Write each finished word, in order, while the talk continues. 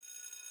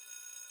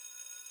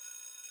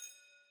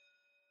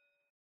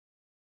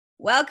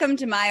Welcome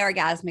to My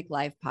Orgasmic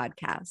Life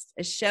podcast,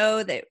 a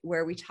show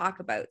where we talk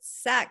about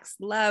sex,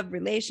 love,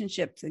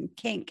 relationships, and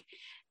kink.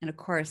 And of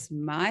course,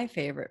 my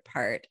favorite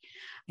part,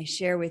 I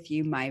share with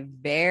you my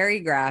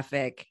very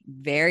graphic,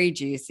 very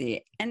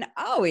juicy, and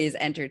always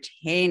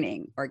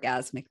entertaining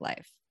orgasmic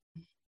life.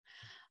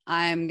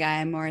 I'm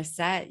Gaia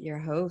Morissette, your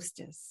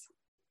hostess,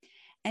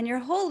 and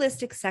your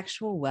holistic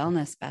sexual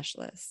wellness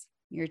specialist,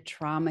 your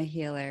trauma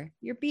healer,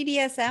 your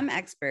BDSM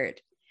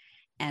expert,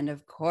 and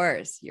of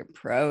course, your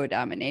pro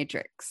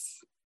dominatrix.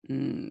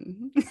 The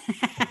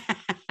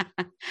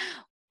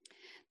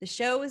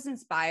show is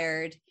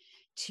inspired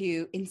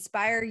to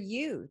inspire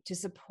you to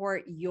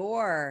support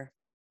your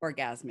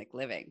orgasmic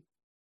living.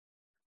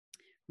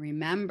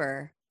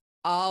 Remember,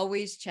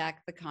 always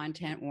check the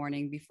content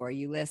warning before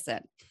you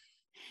listen,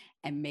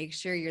 and make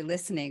sure you're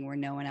listening where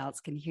no one else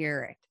can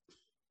hear it,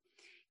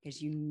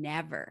 because you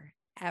never,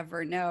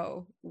 ever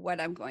know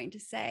what I'm going to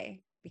say,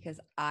 because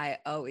I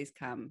always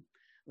come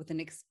with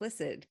an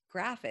explicit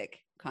graphic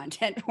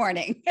content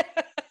warning.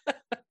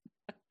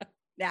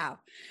 Now,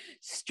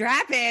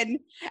 strap in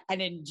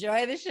and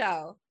enjoy the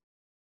show.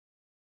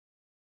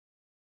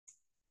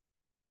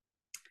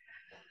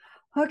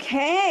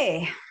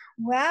 Okay,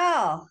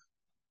 well,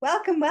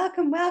 welcome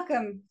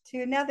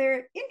to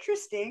another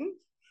interesting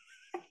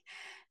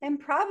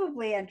and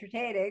probably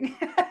entertaining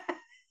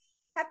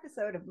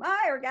episode of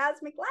My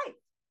Orgasmic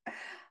Life.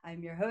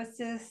 I'm your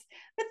hostess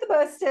with the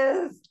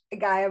mostest,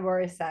 Gaia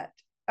Morissette.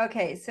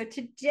 Okay, so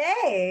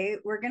today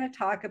we're going to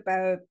talk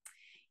about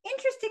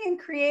interesting and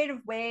creative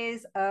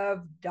ways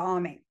of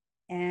doming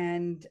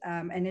and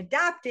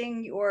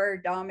adapting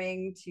your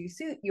doming to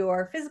suit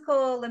your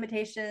physical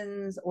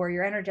limitations or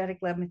your energetic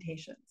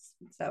limitations.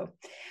 So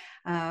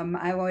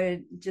I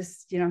wanted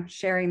just,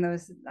 sharing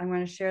those. I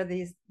want to share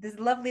this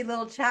lovely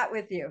little chat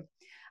with you.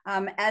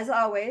 As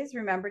always,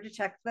 remember to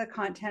check the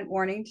content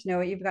warning to know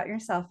what you've got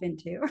yourself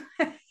into.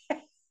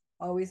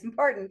 Always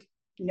important.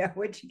 Know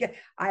what you get.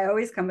 I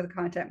always come with a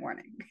content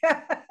warning.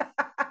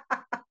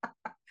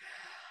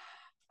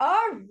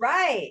 All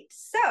right.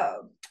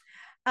 So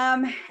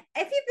if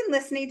you've been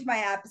listening to my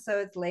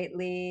episodes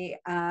lately,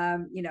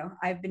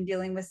 I've been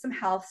dealing with some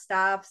health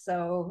stuff.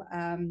 So,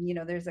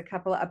 there's a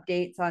couple of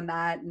updates on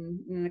that. And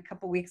in a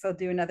couple of weeks, I'll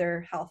do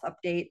another health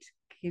update,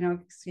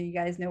 so you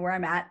guys know where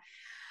I'm at.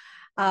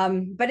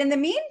 But in the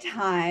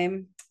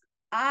meantime,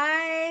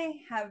 I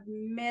have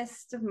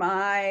missed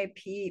my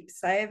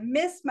peeps. I have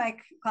missed my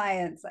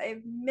clients.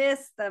 I've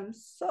missed them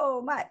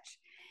so much.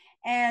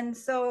 And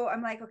so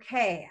I'm like,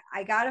 okay,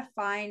 I got to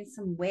find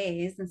some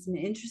ways and some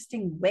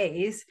interesting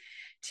ways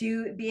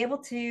to be able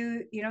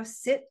to,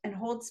 sit and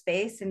hold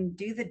space and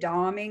do the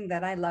doming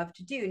that I love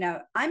to do.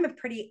 Now, I'm a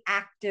pretty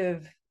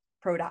active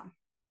pro dom.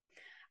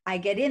 I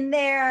get in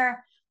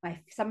there.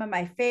 Some of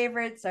my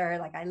favorites are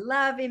like, I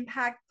love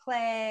impact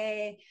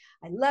play.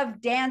 I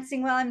love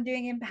dancing while I'm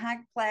doing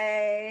impact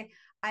play.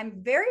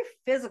 I'm very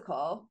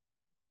physical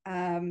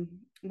when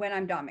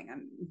I'm doming.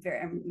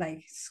 I'm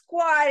like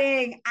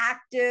squatting,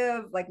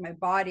 active, like my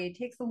body, it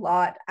takes a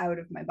lot out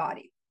of my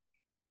body.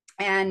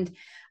 And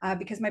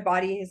because my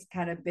body has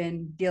kind of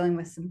been dealing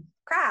with some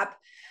crap,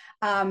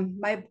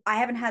 I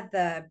haven't had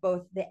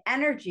both the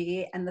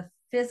energy and the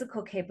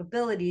physical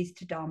capabilities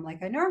to dom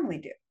like I normally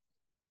do.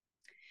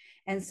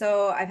 And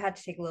so I've had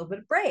to take a little bit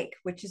of break,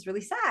 which is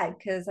really sad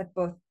because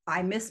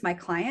I miss my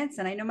clients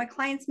and I know my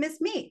clients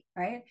miss me,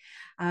 right?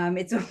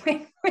 It's a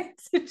win-win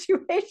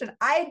situation.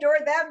 I adore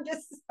them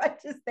just as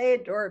much as they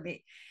adore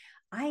me.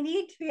 I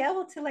need to be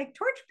able to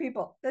torture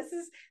people. This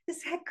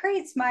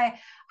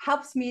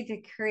helps me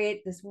to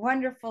create this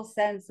wonderful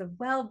sense of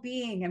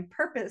well-being and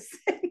purpose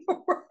in the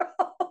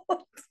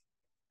world.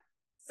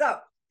 So,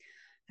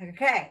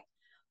 okay,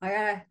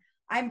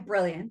 I'm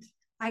brilliant.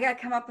 I got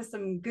to come up with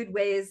some good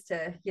ways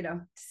to,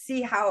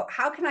 see how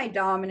can I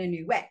dom in a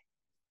new way.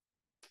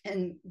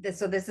 And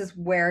this is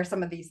where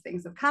some of these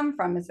things have come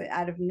from, is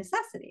out of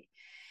necessity.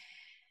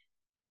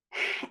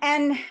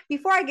 And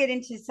before I get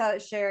into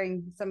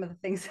sharing some of the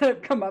things that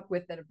I've come up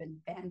with that have been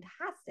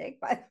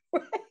fantastic, by the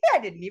way, I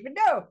didn't even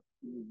know.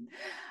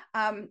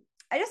 I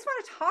just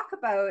want to talk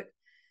about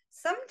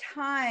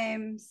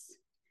sometimes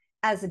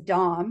as a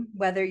dom,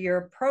 whether you're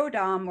a pro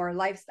dom or a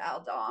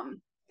lifestyle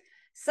dom,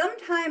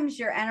 sometimes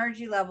your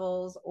energy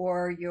levels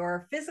or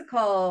your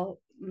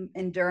physical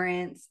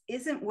endurance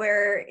isn't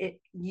where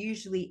it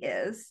usually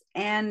is.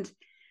 And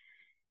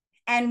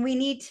we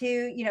need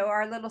to,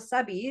 our little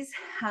subbies,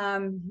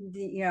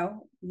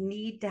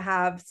 need to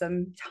have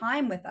some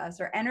time with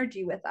us or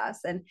energy with us.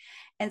 And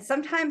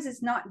sometimes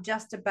it's not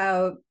just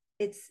about,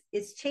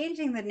 it's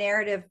changing the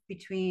narrative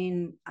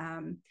between,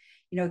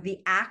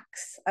 the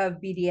acts of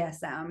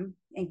BDSM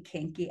and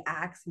kinky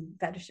acts and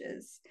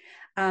fetishes,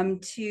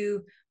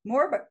 to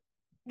more about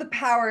the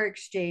power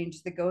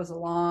exchange that goes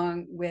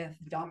along with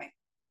doming.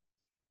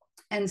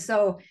 And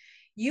so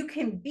you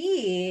can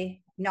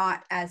be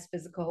not as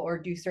physical or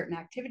do certain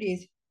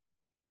activities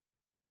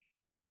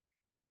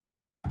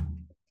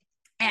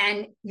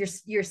And your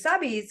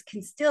subbies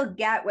can still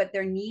get what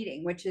they're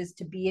needing, which is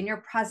to be in your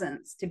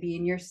presence, to be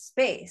in your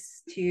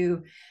space,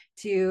 to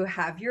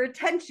have your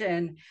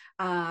attention,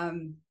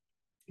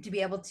 to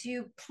be able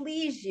to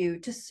please you,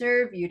 to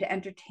serve you, to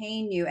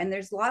entertain you. And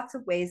there's lots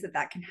of ways that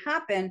that can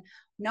happen,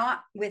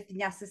 not with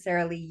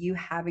necessarily you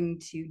having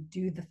to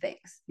do the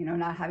things,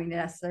 not having to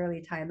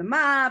necessarily tie them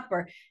up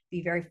or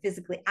be very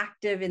physically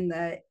active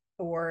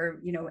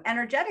or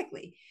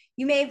energetically.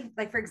 You may,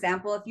 like, for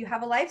example, if you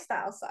have a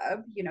lifestyle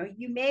sub,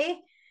 you may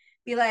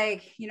be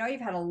like,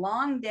 you've had a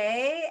long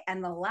day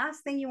and the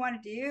last thing you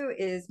want to do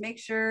is make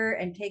sure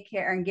and take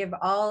care and give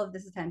all of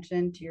this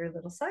attention to your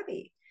little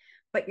subby.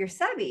 But your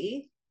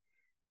subby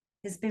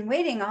has been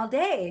waiting all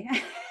day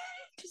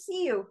to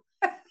see you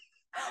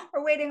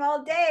or waiting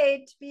all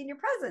day to be in your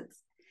presence.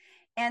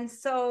 And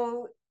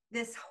so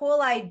this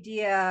whole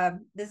idea,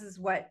 this is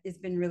what has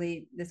been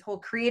really, this whole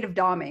creative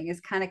doming has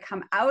kind of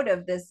come out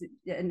of this,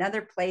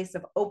 another place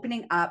of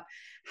opening up.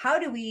 How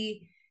do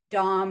we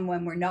dom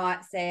when we're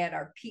not, say, at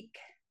our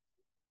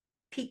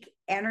peak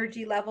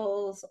energy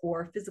levels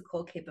or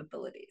physical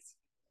capabilities?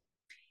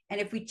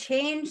 And if we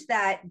change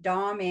that,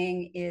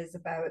 doming is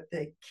about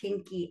the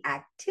kinky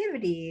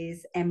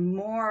activities and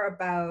more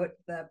about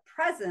the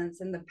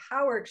presence and the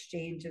power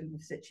exchange in the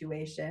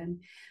situation.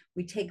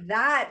 We take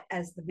that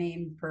as the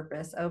main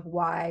purpose of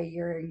why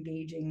you're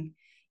engaging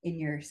in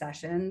your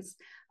sessions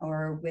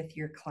or with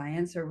your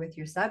clients or with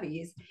your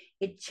subbies.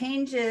 It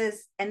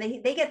changes, and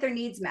they get their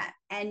needs met,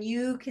 and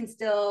you can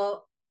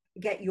still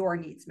get your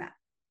needs met.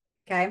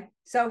 Okay.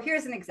 So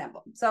here's an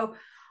example. So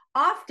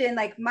often,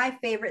 like, my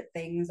favorite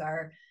things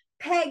are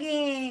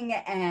pegging,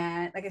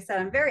 and like I said,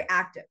 I'm very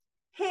active,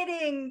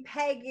 hitting,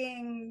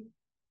 pegging,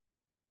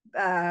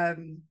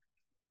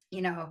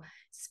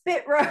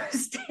 spit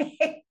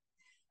roasting.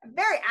 I'm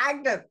very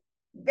active,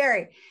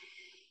 very.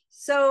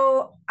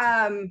 So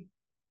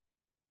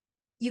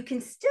you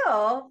can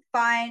still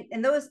find,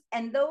 and those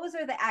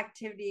are the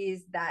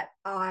activities that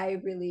I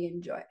really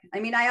enjoy. I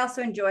mean, I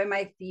also enjoy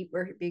my feet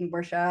being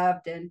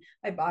worshipped and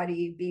my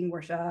body being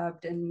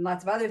worshipped and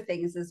lots of other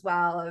things as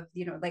well, of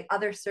like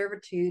other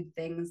servitude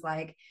things,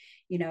 like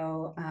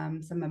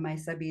some of my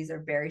subbies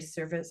are very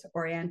service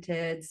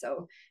oriented,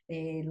 so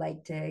they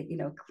like to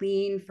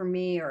clean for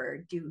me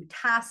or do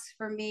tasks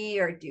for me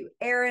or do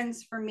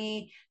errands for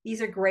me.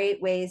 These are great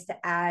ways to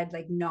add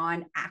like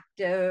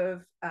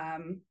non-active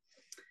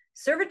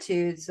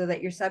servitude so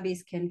that your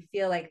subbies can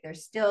feel like they're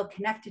still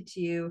connected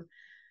to you,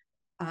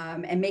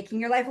 and making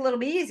your life a little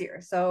bit easier.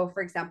 So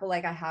for example,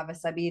 like, I have a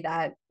subby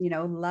that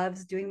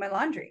loves doing my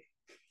laundry.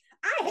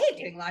 I hate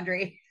doing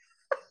laundry.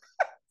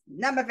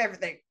 Not my favorite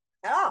thing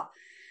at all.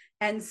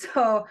 And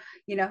so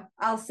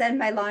I'll send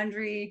my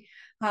laundry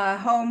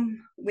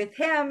home with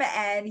him,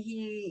 and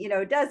he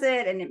does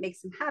it, and it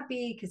makes him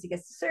happy because he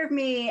gets to serve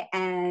me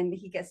and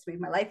he gets to make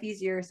my life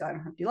easier, so I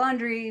don't have to do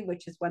laundry,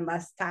 which is one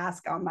less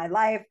task on my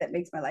life that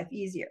makes my life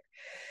easier.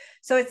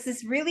 So it's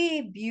this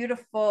really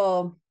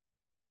beautiful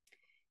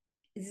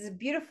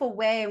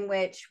way in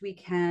which we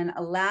can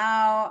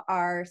allow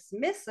our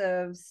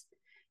submissives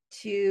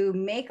to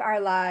make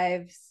our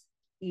lives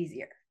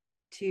easier,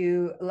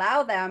 to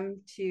allow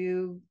them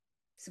to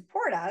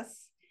support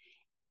us,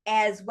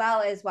 as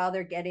well as while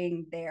they're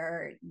getting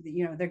their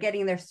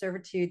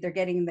servitude, they're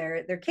getting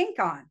their kink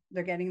on,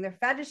 they're getting their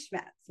fetish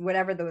meds,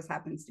 whatever those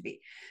happens to be.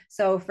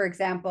 So for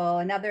example,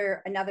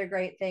 another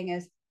great thing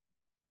is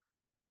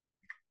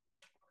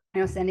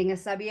sending a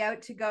subby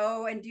out to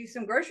go and do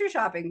some grocery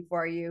shopping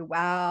for you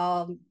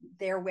while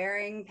they're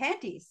wearing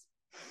panties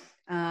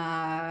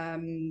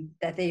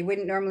that they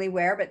wouldn't normally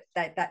wear, but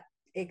that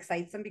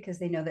excites them because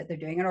they know that they're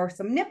doing it, or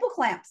some nipple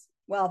clamps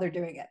while they're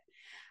doing it.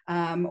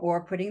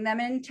 Or putting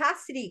them in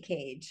chastity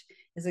cage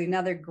is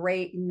another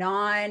great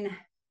non-active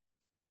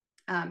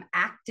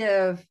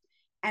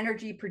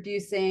energy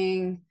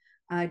producing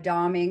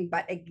doming,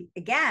 but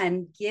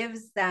again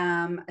gives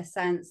them a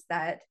sense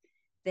that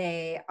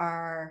they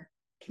are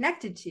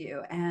connected to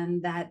you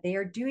and that they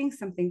are doing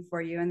something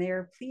for you and they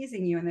are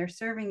pleasing you and they're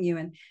serving you,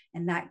 and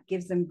that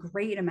gives them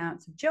great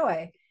amounts of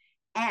joy.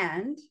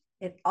 And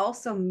it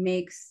also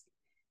makes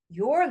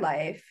your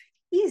life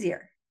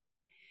easier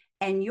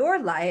and your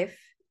life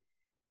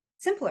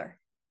simpler,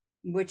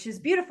 which is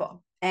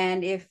beautiful.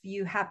 And if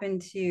you happen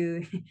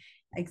to,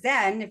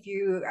 again, if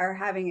you are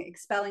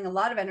expelling a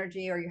lot of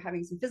energy, or you're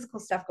having some physical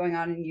stuff going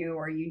on in you,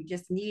 or you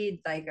just need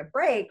like a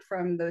break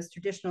from those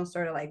traditional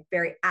sort of like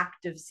very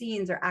active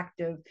scenes or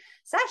active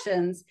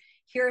sessions,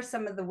 here are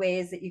some of the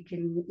ways that you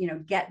can,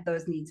 get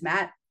those needs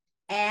met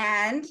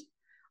and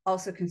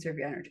also conserve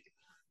your energy.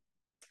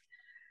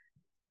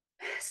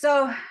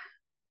 So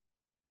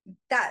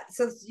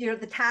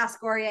the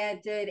task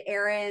oriented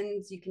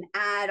errands, you can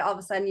add all of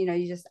a sudden,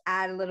 you just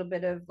add a little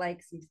bit of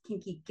like some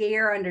kinky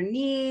gear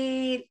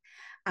underneath.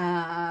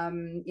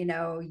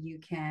 You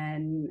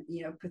can,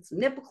 put some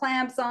nipple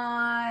clamps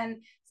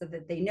on so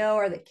that they know,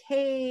 are they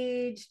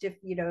caged, if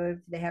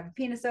they have a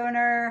penis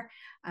owner,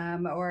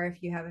 or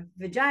if you have a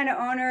vagina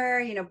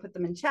owner, put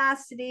them in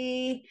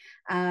chastity.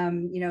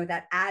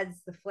 That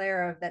adds the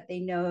flair of that they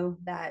know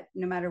that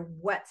no matter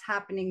what's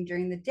happening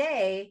during the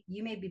day,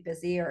 you may be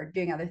busy or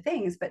doing other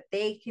things, but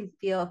they can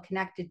feel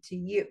connected to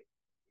you.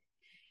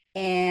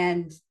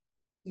 And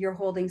you're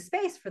holding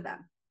space for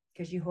them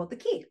because you hold the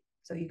key.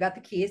 So you got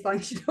the key. As long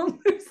as you don't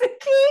lose the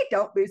key,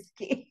 don't lose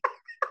the key.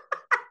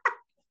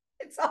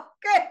 It's all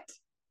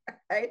good.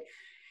 Right?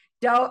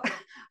 Don't,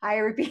 I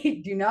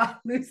repeat, do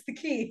not lose the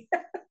key.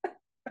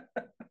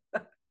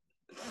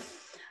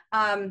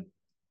 um,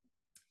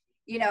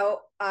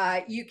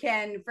 you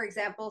can, for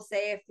example,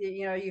 say if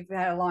you've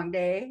had a long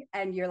day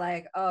and you're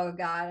like, oh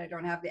God, I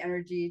don't have the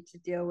energy to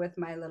deal with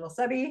my little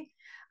subby,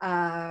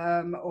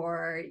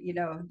 or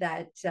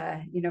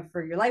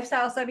for your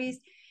lifestyle subbies,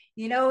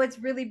 what's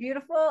really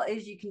beautiful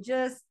is you can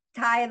just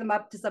tie them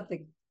up to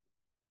something,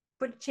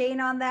 put a chain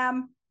on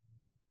them,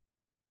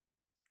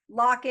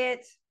 lock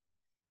it,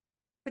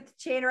 put the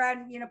chain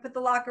around, put the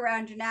lock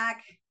around your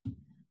neck,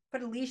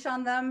 put a leash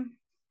on them,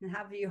 and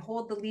have you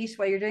hold the leash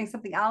while you're doing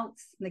something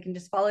else, and they can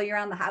just follow you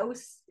around the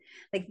house.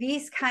 Like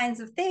these kinds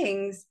of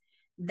things,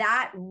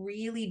 that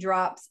really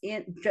drops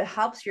in,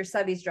 helps your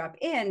subbies drop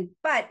in,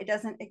 but it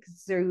doesn't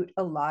exert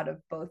a lot of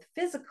both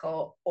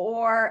physical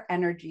or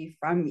energy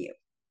from you.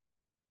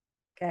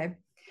 Okay.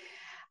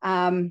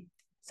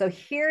 So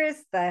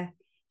here's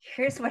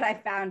what I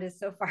found is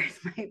so far is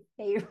my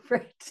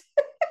favorite.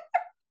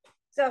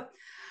 So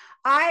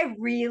I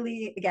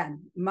really,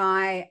 again,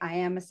 I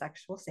am a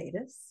sexual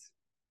sadist.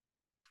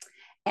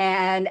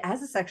 And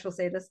as a sexual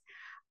sadist,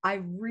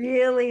 I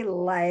really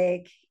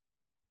like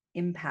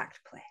impact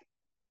play.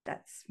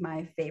 That's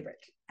my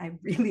favorite. I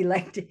really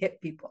like to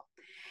hit people.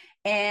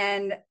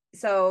 And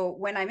so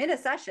when I'm in a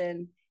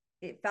session,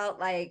 it felt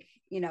like,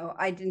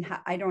 I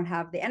don't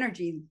have the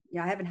energy.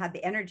 I haven't had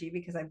the energy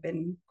because I've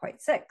been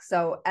quite sick.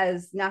 So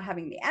as not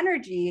having the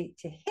energy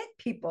to hit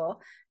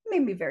people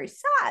made me very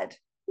sad.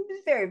 It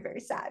was very, very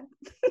sad,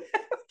 which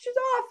is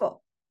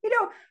awful. No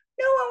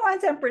one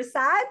wants Empress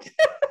sad.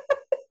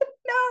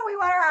 No, we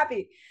want her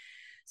happy.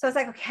 So it's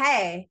like,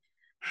 okay,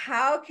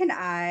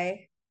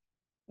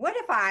 what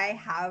if I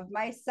have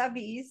my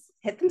subbies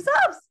hit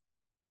themselves?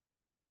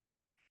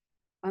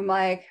 I'm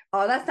like,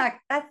 oh, that's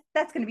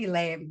going to be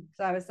lame.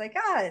 So I was like,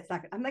 it's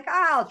not, I'm like,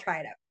 I'll try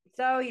it out.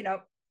 So,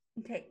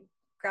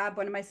 grab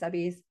one of my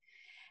subbies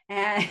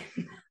and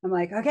I'm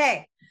like,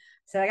 okay,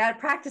 so I got to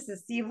practice to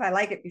see if I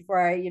like it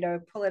before I,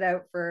 pull it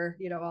out for,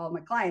 all my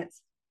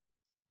clients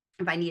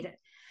if I need it.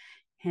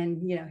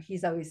 And,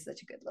 he's always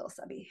such a good little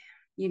subby,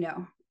 and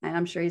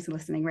I'm sure he's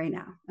listening right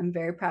now. I'm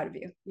very proud of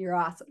you. You're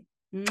awesome.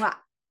 Mwah.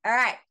 All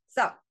right.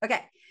 So,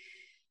 okay.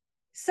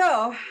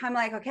 So I'm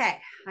like, okay,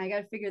 I got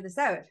to figure this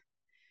out.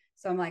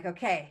 So I'm like,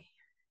 okay,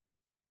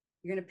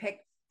 you're going to pick.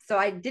 So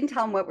I didn't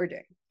tell him what we're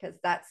doing because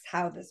that's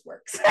how this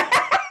works.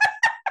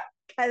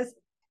 Because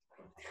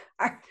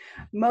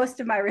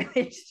most of my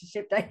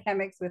relationship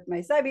dynamics with my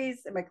subbies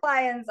and my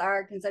clients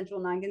are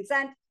consensual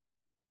non-consent.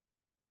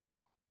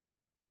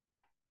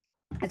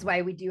 That's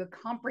why we do a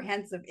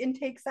comprehensive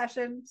intake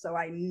session. So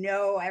I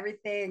know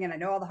everything and I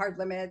know all the hard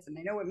limits and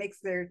I know what makes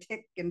their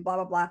tick and blah,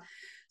 blah, blah.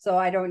 So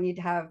I don't need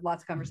to have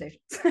lots of conversations.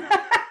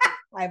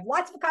 I have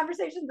lots of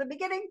conversations at the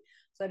beginning.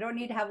 So I don't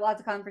need to have lots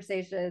of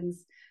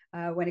conversations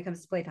when it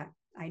comes to playtime.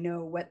 I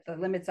know what the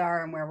limits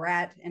are and where we're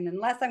at. And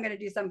unless I'm going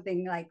to do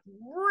something like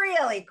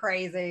really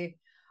crazy,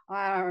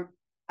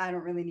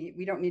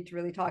 we don't need to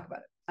really talk about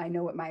it. I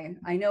know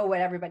what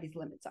everybody's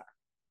limits are.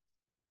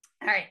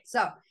 All right.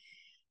 So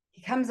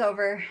he comes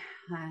over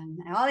and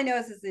all he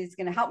knows is he's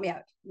going to help me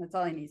out. That's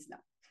all he needs to know.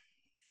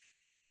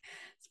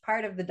 It's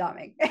part of the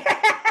doming.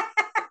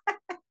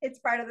 It's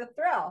part of the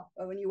thrill.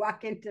 But when you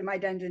walk into my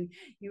dungeon,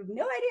 you have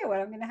no idea what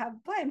I'm going to have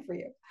planned for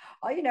you.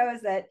 All you know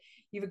is that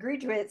you've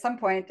agreed to it at some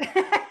point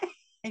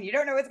and you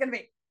don't know what it's going to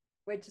be,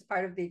 which is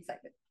part of the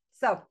excitement.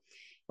 So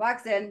he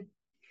walks in,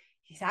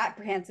 he's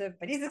apprehensive,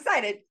 but he's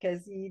excited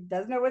because he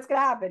doesn't know what's going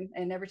to happen.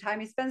 And every time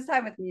he spends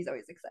time with me, he's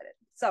always excited.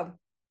 So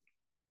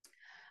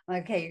I'm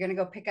like, okay, you're going to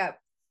go pick up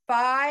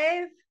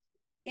 5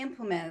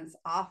 implements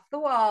off the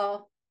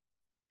wall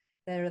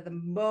that are the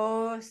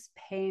most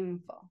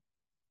painful.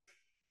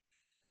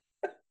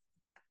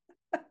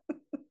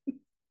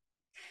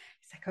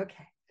 He's like,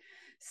 okay.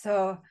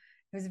 So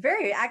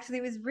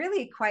it was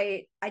really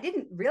quite, I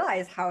didn't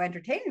realize how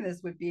entertaining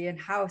this would be and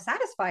how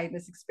satisfying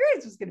this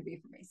experience was going to be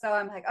for me. So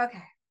I'm like,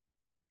 okay.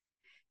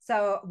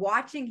 So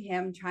watching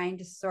him trying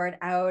to sort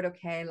out,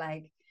 okay,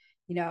 like,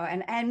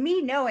 and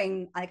me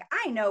knowing, like,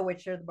 I know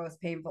which are the most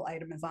painful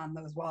items on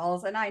those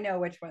walls and I know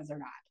which ones are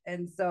not.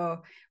 And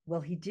so will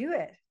he do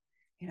it?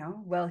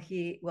 Will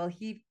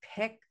he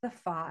pick the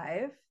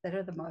 5 that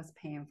are the most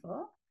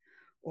painful,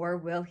 or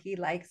will he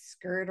like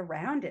skirt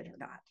around it or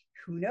not?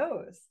 Who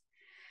knows?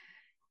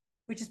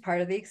 Which is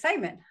part of the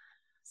excitement.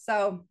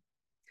 So,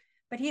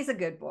 but he's a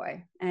good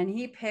boy and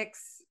he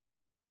picks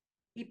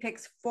He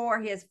picks four.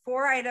 He has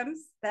four items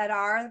that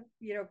are,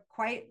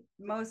 quite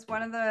most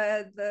one of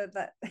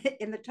the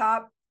in the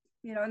top,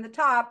 in the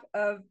top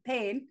of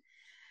pain.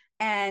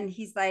 And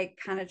he's like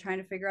kind of trying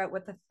to figure out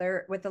what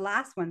the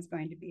last one's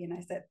going to be. And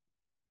I said,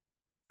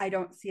 I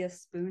don't see a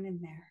spoon in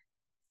there,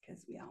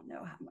 because we all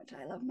know how much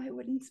I love my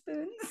wooden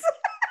spoons.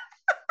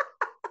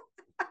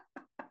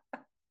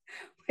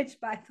 Which,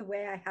 by the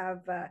way, I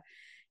have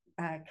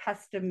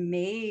custom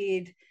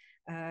made,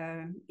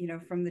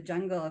 from the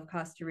jungle of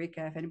Costa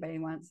Rica. If anybody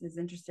is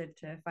interested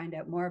to find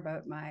out more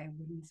about my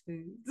wooden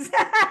spoons,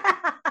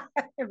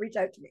 reach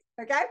out to me.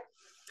 Okay.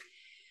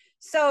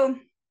 So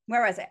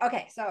where was I?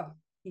 Okay. So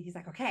he's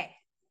like, okay.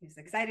 He's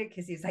excited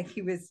because he's like,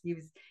 he was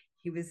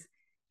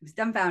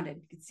dumbfounded.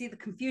 You could see the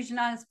confusion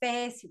on his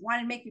face. He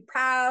wanted to make me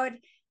proud.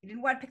 He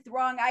didn't want to pick the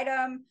wrong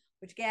item,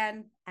 which,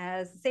 again,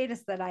 as a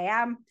sadist that I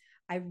am,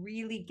 I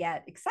really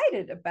get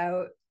excited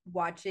about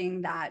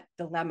watching that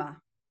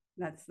dilemma.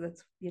 That's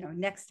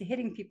next to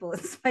hitting people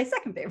is my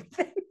second favorite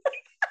thing.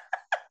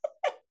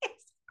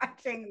 It's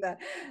watching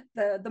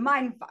the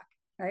mind fuck,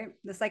 right?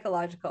 The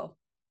psychological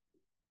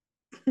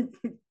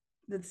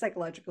the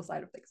psychological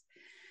side of things.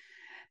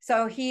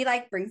 So he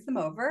like brings them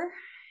over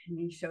and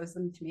he shows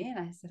them to me, and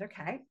I said,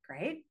 okay,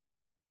 great.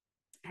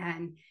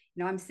 And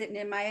I'm sitting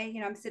in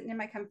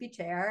my comfy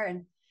chair,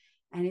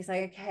 and he's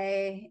like,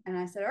 okay. And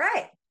I said, all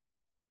right,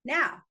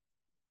 now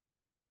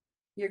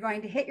you're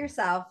going to hit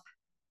yourself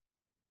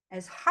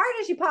as hard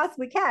as you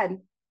possibly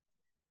can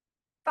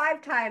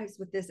 5 times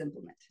with this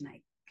implement. And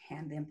I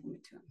hand the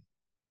implement to him.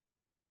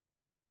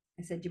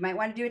 I said, you might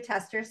want to do a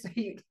tester so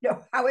you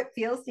know how it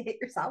feels to hit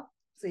yourself.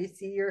 So you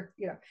see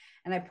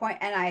and I point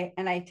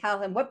and I tell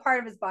him what part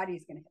of his body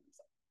is going to hit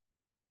himself.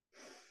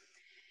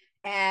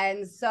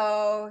 And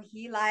so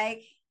he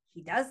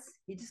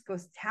just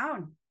goes to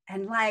town,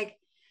 and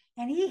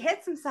he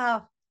hits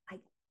himself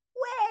like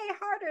way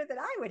harder than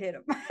I would hit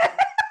him.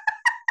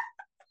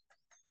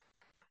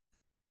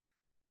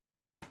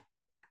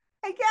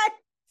 Again,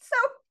 so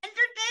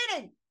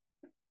entertaining.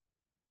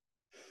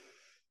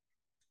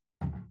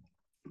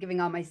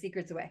 Giving all my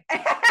secrets away.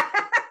 That's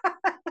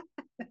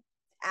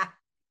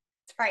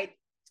right.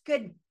 It's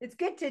good. It's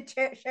good to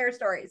share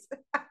stories.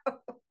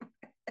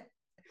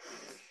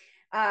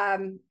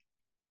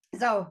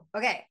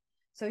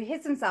 So he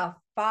hits himself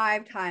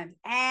 5 times,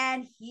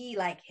 and he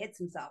like hits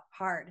himself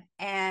hard,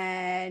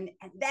 and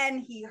then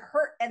he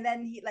hurt, and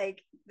then he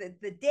like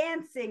the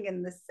dancing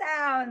and the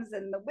sounds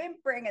and the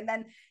whimpering, and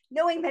then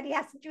knowing that he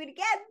has to do it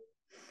again,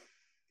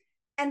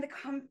 and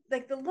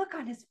the look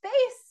on his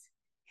face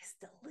is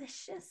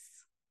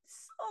delicious,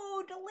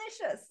 so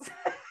delicious.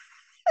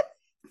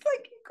 It's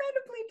like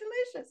incredibly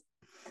delicious.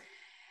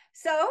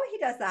 So he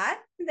does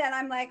that, and then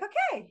I'm like,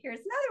 okay, here's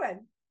another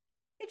one.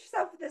 Hit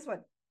yourself with this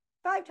one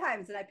 5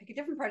 times, and I pick a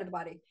different part of the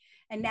body.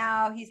 And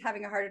now he's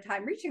having a harder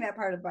time reaching that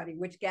part of the body,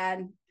 which,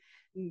 again,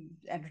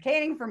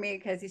 entertaining for me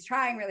because he's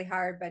trying really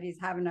hard, but he's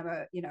having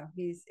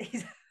he's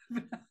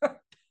having a hard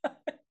time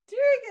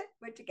doing it,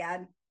 which,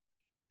 again,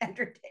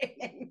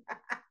 entertaining.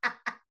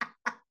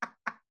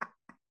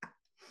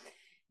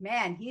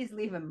 Man, he's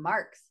leaving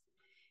marks.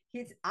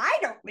 I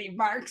don't leave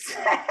marks.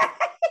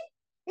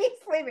 He's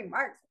leaving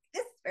marks.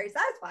 This is very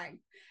satisfying.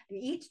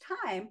 And each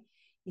time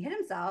he hit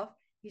himself,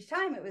 each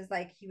time it was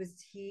like he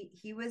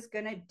was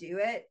gonna do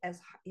it as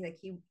like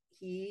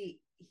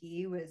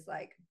he was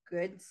like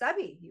good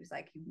subby. He was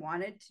like, he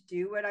wanted to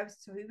do what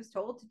he was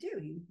told to do.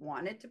 He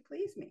wanted to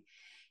please me.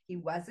 He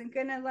wasn't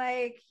gonna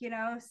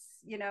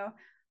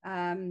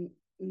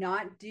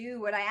not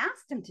do what I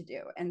asked him to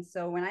do. And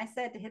so when I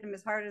said to hit him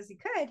as hard as he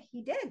could,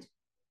 he did.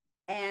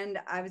 And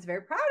I was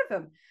very proud of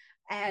him.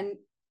 And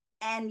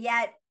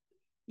yet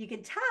you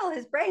can tell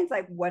his brain's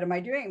like, what am I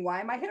doing?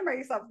 Why am I hitting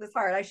myself this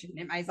hard? I shouldn't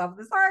hit myself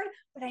this hard,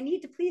 but I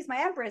need to please my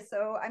empress.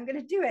 So I'm going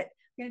to do it.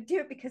 I'm going to do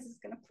it because it's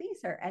going to please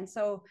her. And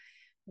so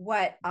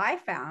what I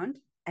found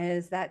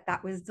is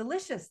that was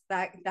delicious,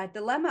 that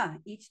dilemma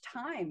each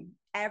time,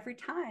 every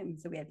time.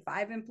 So we had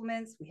 5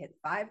 implements. We hit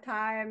 5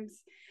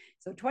 times.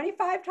 So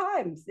 25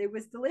 times. It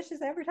was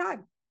delicious every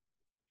time.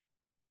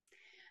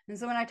 And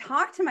so when I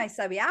talked to my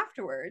subby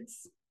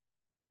afterwards,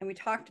 and we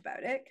talked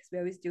about it, because we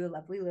always do a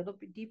lovely little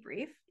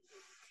debrief,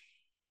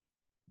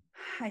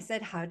 I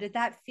said, how did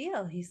that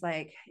feel? He's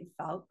like, it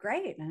felt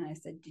great. And I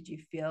said, did you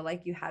feel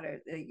like you had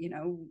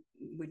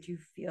would you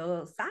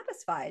feel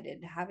satisfied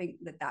in having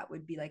that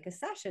would be like a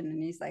session?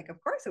 And he's like,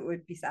 of course it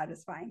would be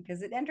satisfying,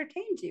 because it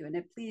entertained you and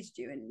it pleased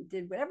you and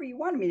did whatever you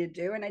wanted me to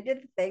do. And I did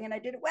the thing and I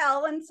did it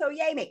well. And so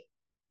yay me,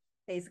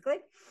 basically.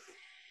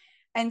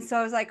 And so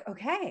I was like,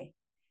 okay.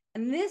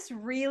 And this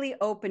really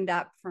opened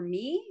up for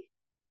me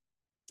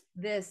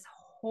this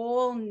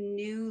whole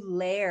new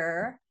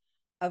layer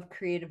of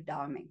creative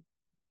doming.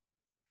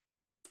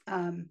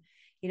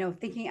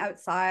 Thinking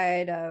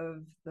outside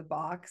of the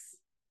box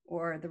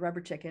or the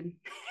rubber chicken.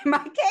 In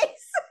my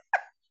case,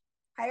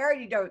 I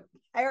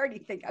already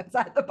think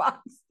outside the box.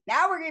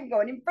 Now we're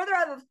going even further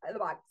out of the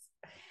box.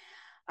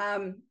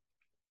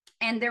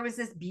 And there was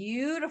this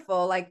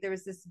beautiful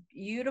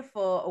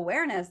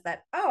awareness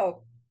that,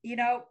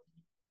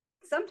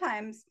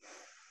 sometimes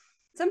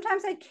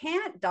sometimes I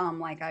can't dom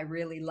like I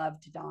really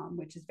love to dom,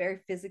 which is very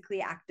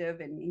physically active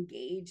and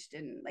engaged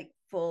and like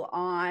full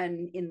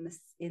on in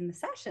the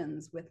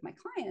sessions with my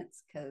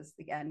clients, because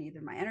again,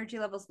 either my energy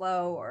level's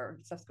low or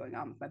stuff's going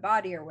on with my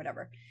body or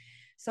whatever.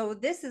 So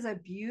this is a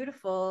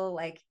beautiful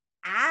like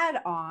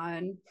add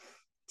on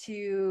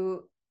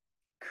to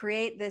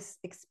create this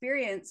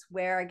experience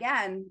where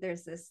again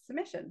there's this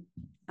submission.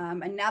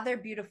 Another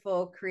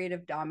beautiful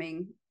creative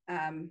doming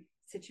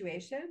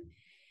situation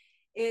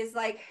is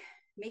like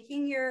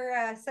making your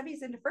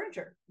subbies into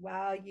furniture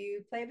while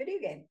you play a video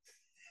game.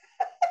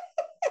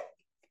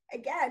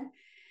 Again,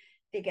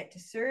 they get to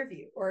serve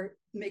you, or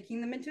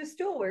making them into a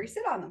stool where you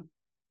sit on them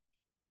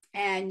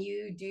and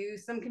you do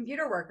some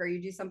computer work or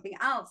you do something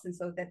else, and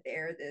so that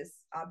they're this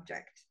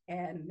object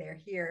and they're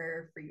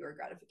here for your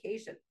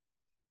gratification.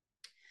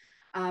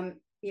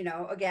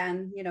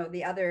 Again,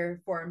 the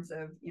other forms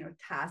of,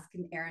 task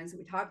and errands that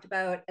we talked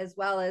about, as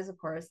well as, of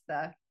course,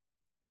 the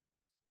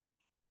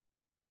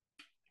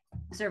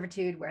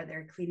servitude where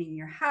they're cleaning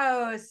your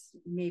house,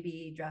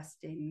 maybe dressed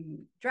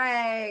in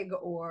drag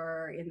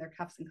or in their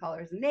cuffs and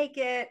collars and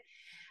naked.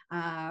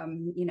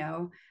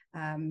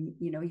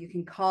 You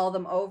can call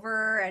them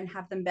over and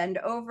have them bend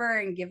over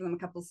and give them a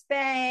couple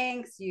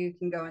spanks. You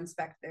can go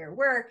inspect their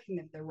work, and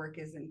if their work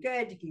isn't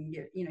good,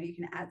 you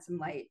can add some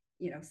light,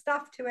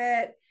 stuff to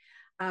it.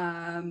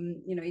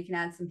 You can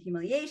add some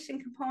humiliation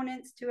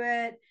components to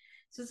it.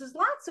 So there's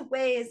lots of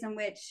ways in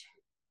which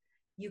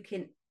you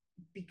can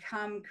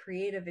become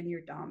creative in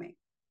your doming.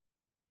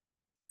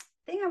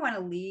 The thing I want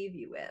to leave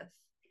you with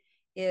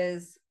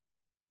is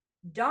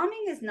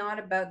doming is not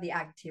about the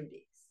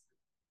activities.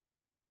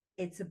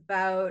 It's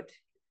about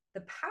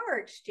the power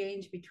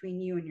exchange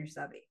between you and your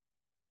subby.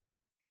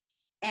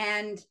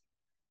 And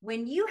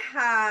when you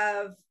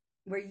have,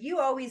 where you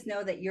always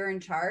know that you're in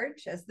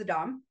charge as the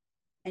dom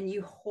and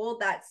you hold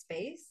that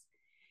space,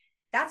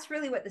 that's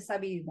really what the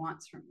subby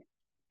wants from you,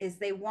 is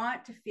they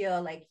want to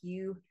feel like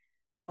you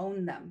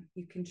own them,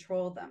 you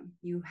control them,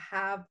 you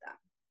have them,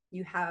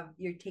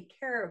 you take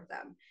care of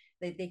them.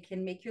 They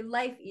can make your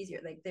life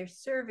easier. Like they're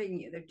serving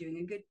you, they're doing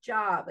a good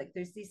job. Like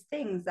there's these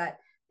things that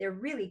they're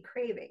really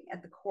craving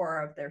at the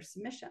core of their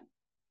submission.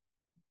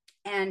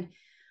 And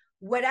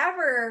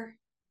whatever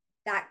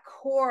that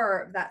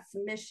core of that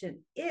submission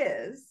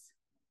is,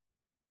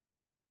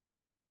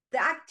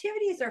 the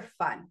activities are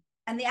fun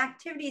and the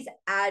activities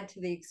add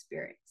to the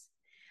experience.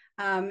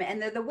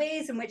 And they're the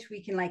ways in which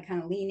we can like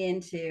kind of lean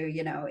into,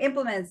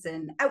 implements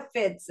and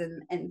outfits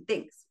and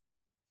things.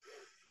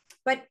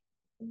 But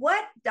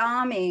what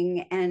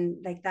doming and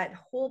like that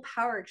whole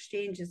power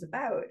exchange is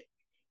about,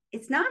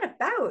 it's not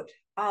about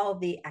all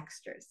the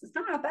extras. It's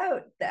not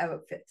about the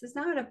outfits. It's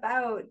not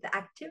about the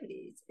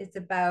activities. It's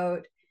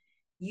about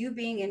you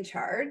being in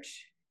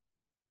charge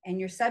and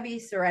your subby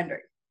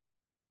surrendering.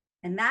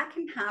 And that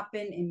can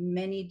happen in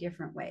many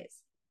different ways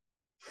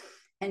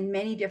and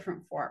many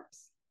different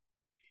forms.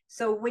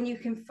 So when you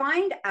can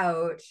find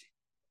out,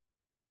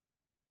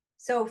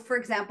 so for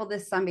example,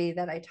 this subby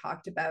that I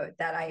talked about,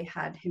 that I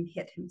had him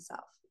hit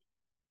himself.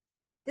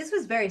 This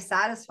was very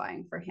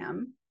satisfying for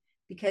him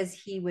because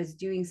he was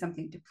doing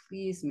something to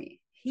please me.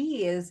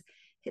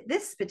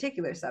 This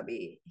particular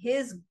subby,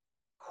 his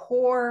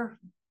core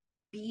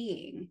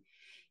being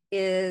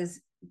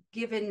is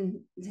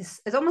given,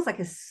 it's almost like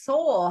his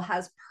soul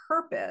has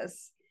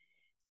purpose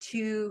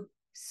to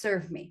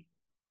serve me,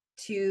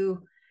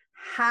 to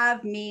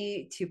have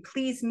me, to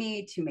please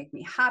me, to make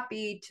me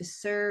happy, to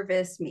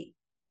service me.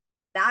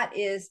 That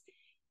is,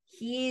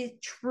 he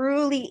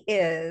truly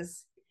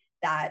is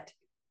that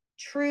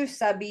true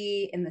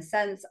subby in the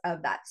sense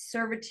of that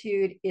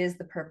servitude is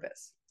the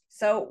purpose.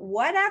 So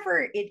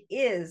whatever it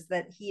is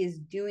that he is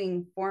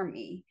doing for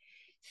me,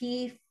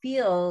 he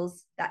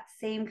feels that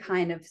same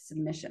kind of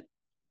submission,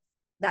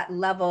 that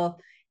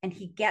level, and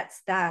he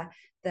gets that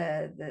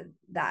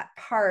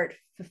part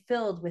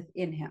fulfilled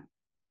within him.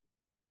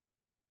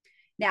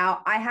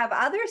 Now, I have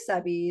other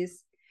subbies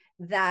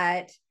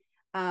that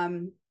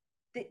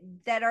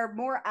that are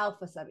more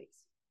alpha subbies.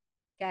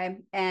 Okay.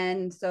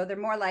 And so they're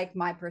more like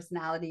my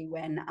personality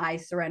when I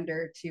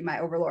surrender to my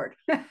overlord,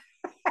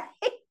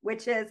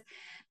 which is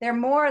they're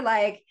more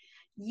like,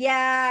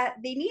 yeah,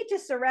 they need to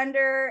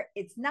surrender.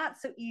 It's not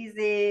so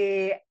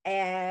easy.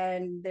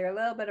 And they're a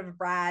little bit of a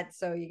brat.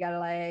 So you got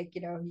to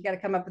you got to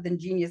come up with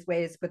ingenious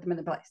ways to put them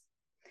into place.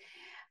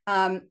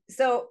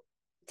 So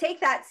take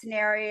that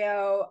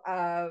scenario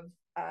of,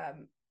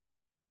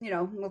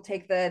 we'll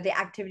take the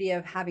activity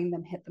of having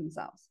them hit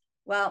themselves.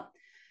 Well,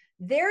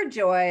 their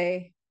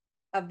joy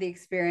of the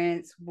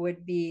experience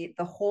would be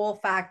the whole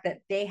fact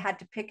that they had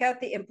to pick out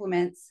the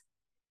implements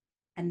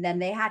and then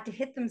they had to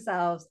hit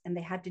themselves and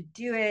they had to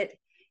do it.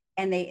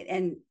 And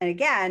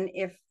again,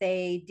 if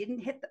they didn't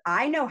hit,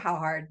 I know how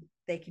hard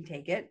they can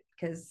take it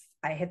because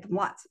I hit them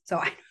lots. So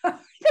I know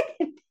they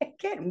can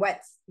take it and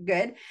what's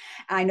good.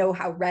 I know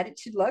how red it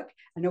should look.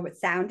 I know what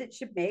sound it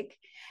should make.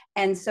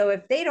 And so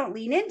if they don't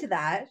lean into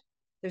that,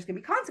 there's going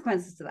to be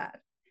consequences to that.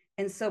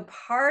 And so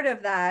part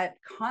of that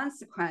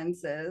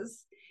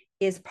consequences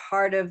is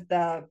part of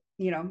the,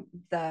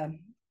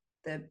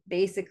 the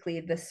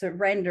basically the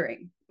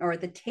surrendering, or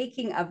the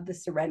taking of the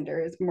surrender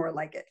is more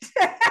like it.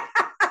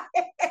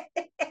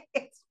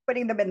 It's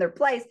putting them in their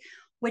place,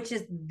 which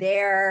is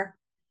their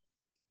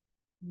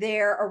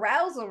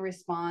arousal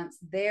response,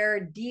 their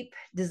deep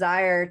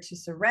desire to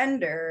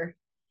surrender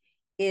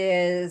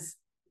is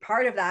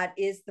part of that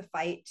is the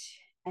fight.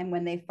 And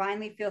when they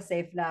finally feel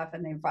safe enough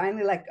and they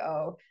finally let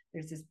go,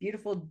 there's this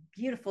beautiful,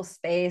 beautiful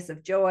space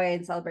of joy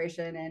and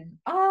celebration and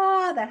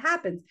that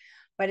happens,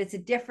 but it's a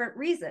different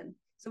reason.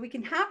 So we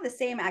can have the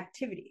same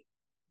activity.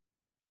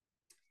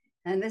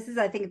 And this is,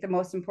 I think, the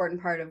most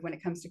important part of when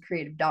it comes to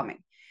creative doming.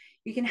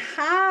 You can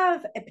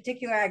have a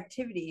particular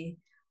activity,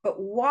 but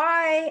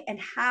why and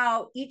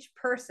how each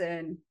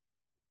person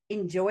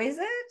enjoys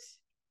it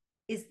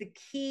is the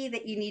key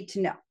that you need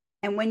to know.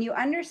 And when you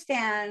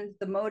understand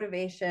the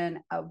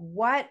motivation of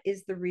what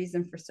is the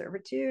reason for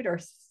servitude or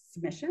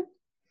submission,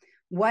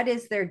 what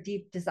is their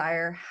deep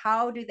desire,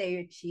 how do they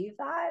achieve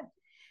that,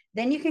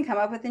 then you can come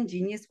up with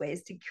ingenious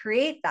ways to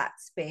create that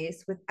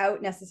space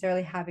without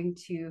necessarily having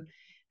to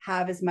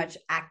have as much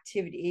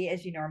activity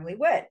as you normally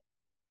would.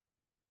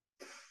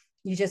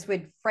 You just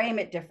would frame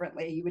it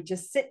differently. You would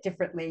just sit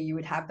differently. You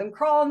would have them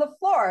crawl on the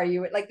floor. You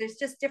would, like, there's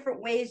just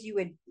different ways you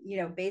would,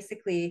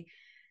 basically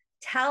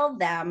tell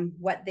them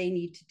what they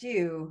need to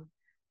do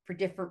for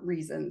different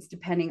reasons,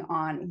 depending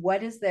on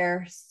what is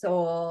their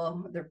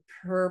soul, their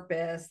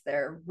purpose,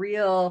 their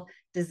real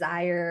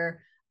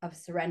desire of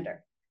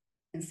surrender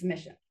and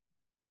submission.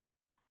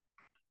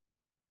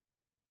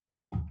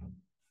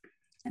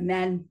 And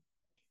then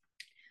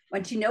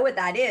once you know what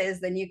that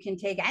is, then you can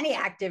take any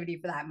activity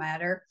for that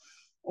matter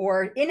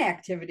or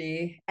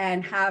inactivity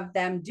and have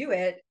them do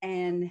it,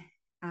 and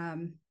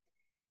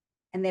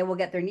they will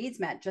get their needs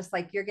met, just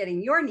like you're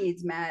getting your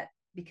needs met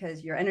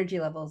because your energy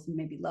levels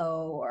may be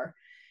low, or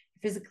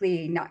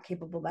physically not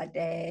capable that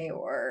day,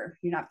 or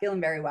you're not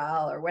feeling very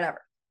well, or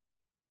whatever.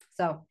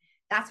 So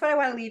that's what I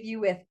want to leave you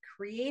with: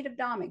 creative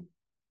doming.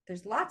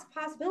 There's lots of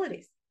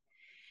possibilities.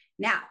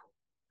 Now,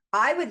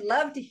 I would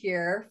love to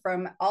hear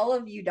from all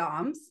of you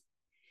DOMs.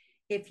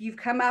 If you've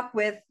come up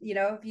with,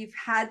 if you've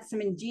had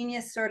some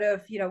ingenious sort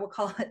of, we're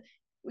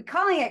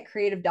calling it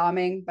creative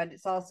doming, but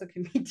it's also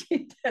can be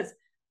viewed as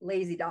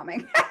lazy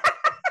doming.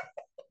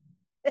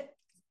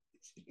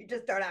 You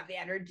just don't have the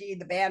energy,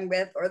 the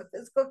bandwidth, or the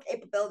physical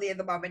capability at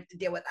the moment to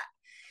deal with that.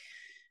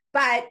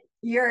 But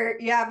you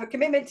have a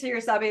commitment to your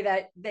subby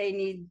that they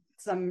need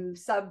some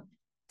sub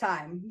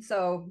time.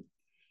 So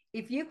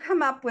if you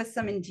come up with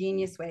some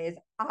ingenious ways,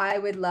 I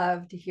would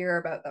love to hear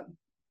about them.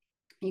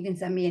 You can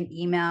send me an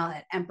email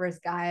at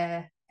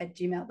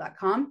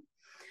empressgaia@gmail.com.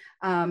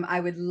 I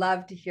would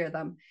love to hear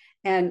them.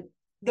 And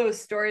those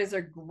stories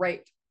are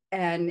great.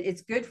 And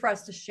it's good for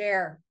us to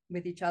share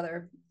with each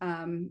other,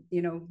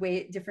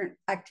 different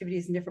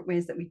activities and different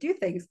ways that we do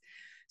things,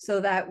 so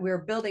that we're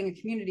building a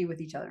community with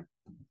each other.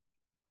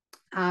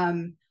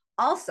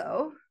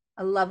 Also,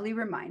 a lovely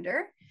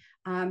reminder,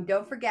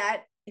 don't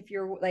forget, if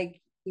you're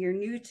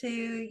new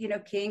to,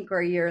 kink,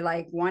 or you're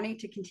like wanting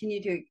to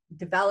continue to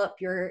develop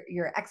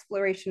your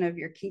exploration of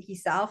your kinky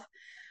self,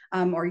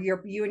 or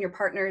you and your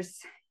partner's,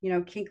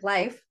 kink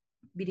life,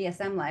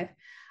 BDSM life.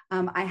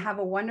 I have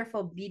a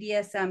wonderful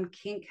BDSM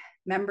kink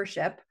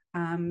membership,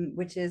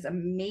 which is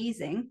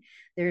amazing.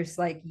 There's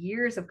like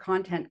years of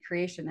content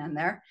creation in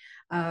there,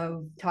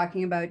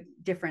 talking about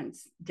different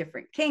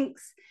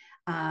kinks,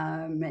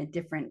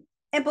 different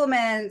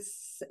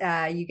implements.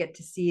 You get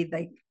to see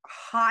like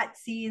hot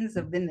scenes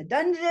of in the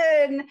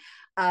dungeon.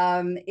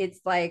 It's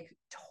like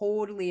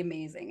totally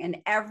amazing. And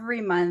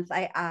every month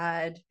I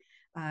add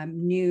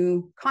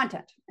new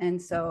content.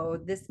 And so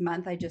this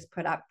month I just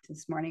put up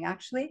this morning,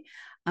 actually,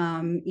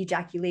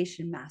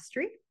 ejaculation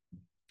mastery,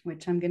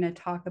 which I'm going to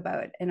talk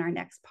about in our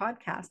next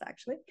podcast,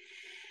 actually.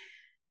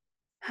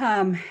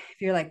 If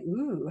you're like,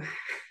 ooh,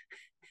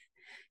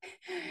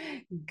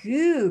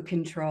 goo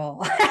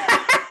control.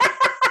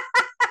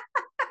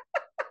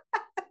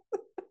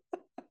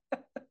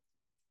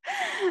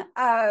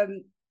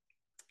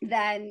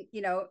 Then,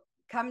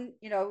 come,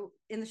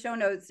 in the show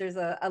notes, there's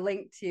a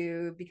link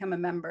to become a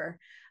member.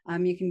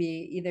 You can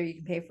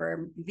pay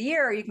for the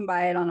year, or you can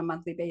buy it on a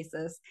monthly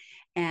basis.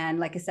 And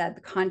like I said,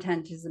 the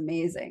content is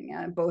amazing.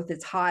 Both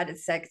it's hot,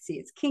 it's sexy,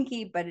 it's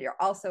kinky, but you're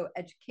also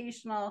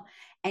educational,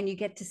 and you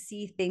get to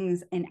see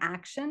things in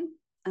action,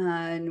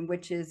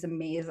 which is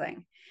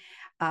amazing.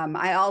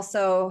 I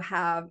also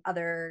have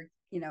other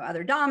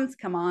DOMs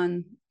come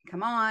on,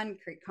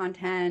 create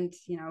content,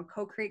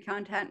 co-create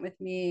content with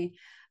me.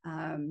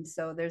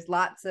 So there's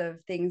lots of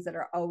things that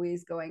are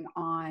always going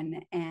on.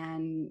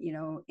 And,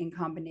 in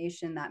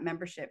combination, that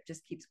membership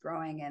just keeps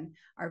growing. And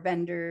our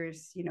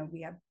vendors,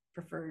 we have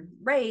preferred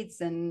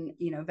rates, and,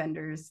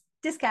 vendors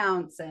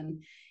discounts,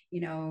 and,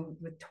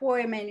 with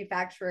toy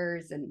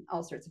manufacturers and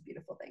all sorts of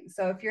beautiful things.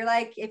 So if you're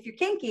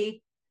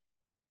kinky,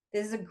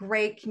 this is a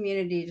great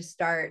community to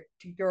start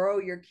to grow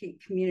your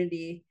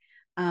community,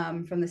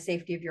 from the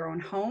safety of your own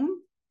home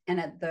and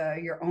at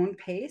your own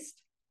pace.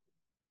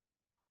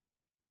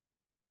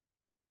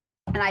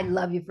 And I'd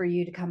love for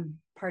you to come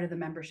part of the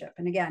membership.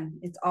 And again,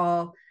 it's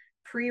all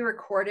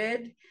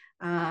pre-recorded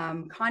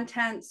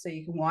content, so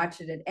you can watch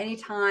it at any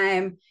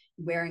time,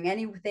 wearing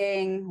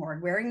anything or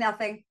wearing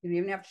nothing. You don't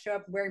even have to show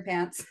up wearing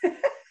pants.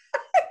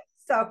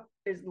 So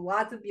there's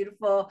lots of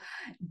beautiful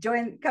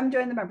come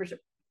join the membership.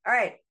 All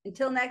right,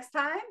 until next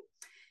time,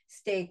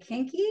 stay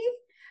kinky.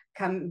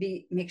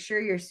 Make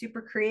sure you're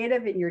super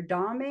creative in your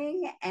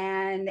doming,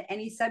 and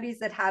any subbies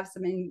that have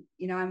some,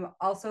 I'm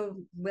also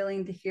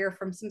willing to hear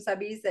from some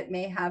subbies that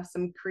may have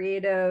some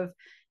creative,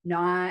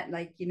 not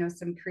like,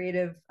 some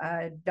creative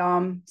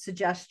dom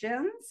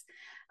suggestions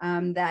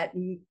that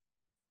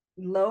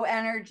low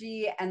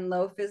energy and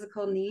low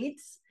physical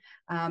needs.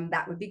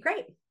 That would be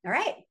great. All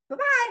right,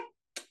 bye-bye.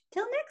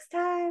 Till next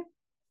time.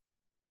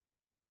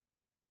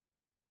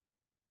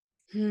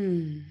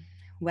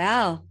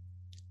 Well,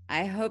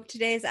 I hope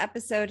today's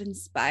episode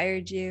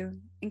inspired you,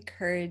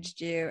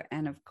 encouraged you,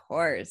 and of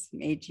course,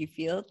 made you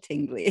feel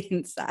tingly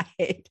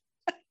inside.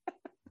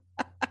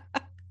 I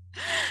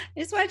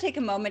just want to take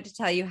a moment to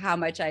tell you how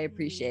much I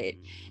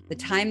appreciate the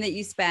time that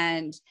you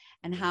spend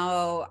and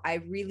how I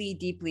really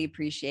deeply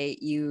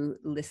appreciate you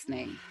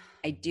listening.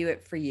 I do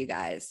it for you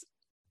guys,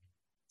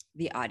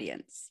 the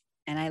audience,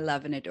 and I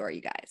love and adore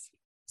you guys.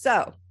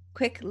 So,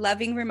 quick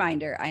loving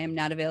reminder, I am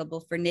not available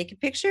for naked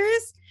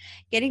pictures,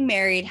 getting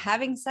married,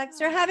 having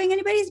sex, or having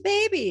anybody's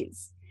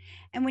babies.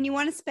 And when you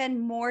want to spend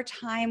more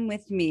time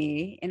with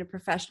me in a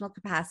professional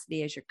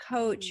capacity as your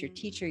coach, your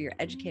teacher, your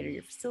educator,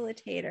 your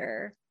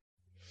facilitator,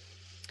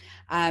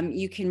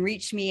 you can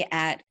reach me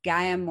at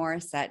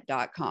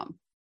GaiaMorissette.com.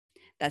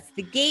 That's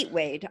the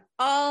gateway to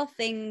all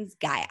things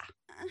Gaia.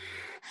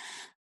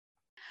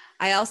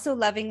 I also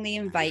lovingly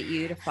invite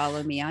you to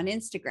follow me on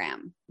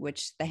Instagram,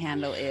 which the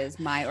handle is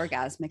My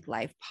Orgasmic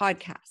Life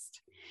Podcast,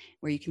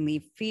 where you can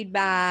leave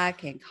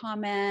feedback and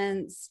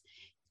comments.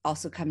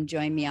 Also come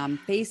join me on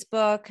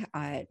Facebook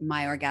at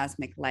My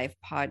Orgasmic Life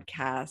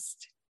Podcast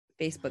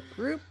Facebook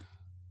group.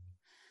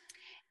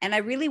 And I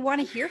really want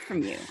to hear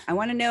from you. I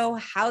want to know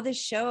how this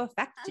show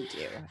affected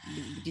you.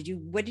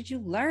 What did you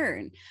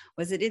learn?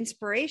 Was it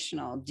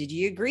inspirational? Did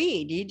you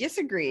agree? Do you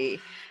disagree?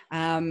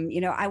 I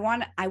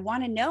want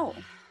to know,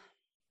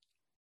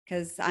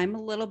 because I'm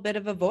a little bit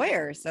of a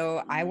voyeur.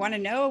 So I want to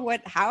know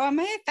how am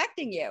I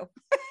affecting you?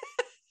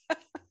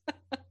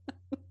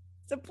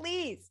 So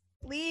please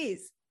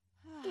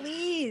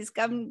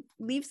come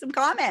leave some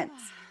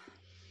comments.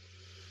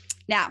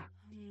 Now,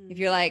 if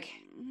you're like,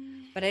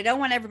 but I don't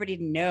want everybody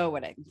to know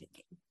what I'm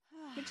thinking,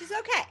 which is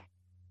okay.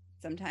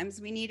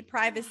 Sometimes we need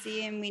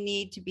privacy and we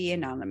need to be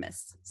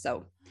anonymous.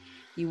 So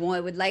you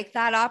would like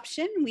that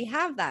option? We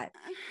have that.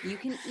 You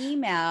can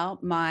email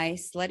my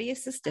slutty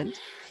assistant,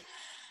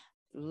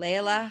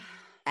 Layla,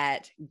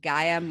 at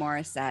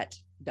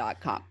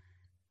GaiaMorissette.com.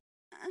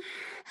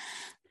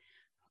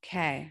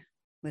 Okay,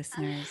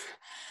 listeners,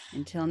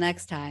 until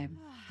next time,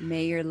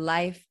 may your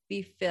life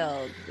be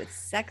filled with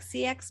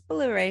sexy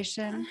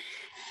exploration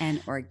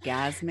and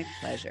orgasmic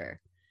pleasure.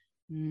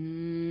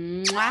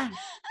 Mwah.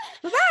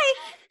 Bye-bye.